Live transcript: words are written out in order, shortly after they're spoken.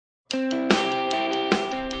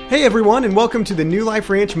Hey everyone, and welcome to the New Life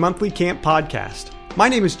Ranch Monthly Camp Podcast. My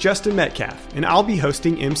name is Justin Metcalf, and I'll be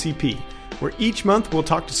hosting MCP, where each month we'll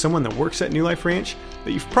talk to someone that works at New Life Ranch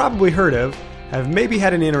that you've probably heard of, have maybe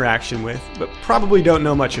had an interaction with, but probably don't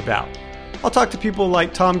know much about. I'll talk to people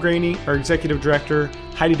like Tom Graney, our Executive Director,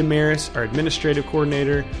 Heidi Damaris, our Administrative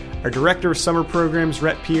Coordinator, our Director of Summer Programs,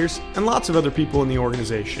 Rhett Pierce, and lots of other people in the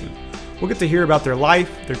organization. We'll get to hear about their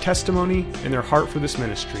life, their testimony, and their heart for this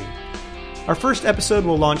ministry. Our first episode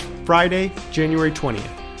will launch Friday, January 20th,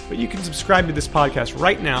 but you can subscribe to this podcast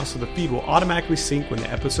right now so the feed will automatically sync when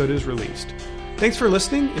the episode is released. Thanks for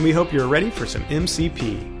listening, and we hope you're ready for some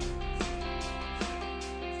MCP.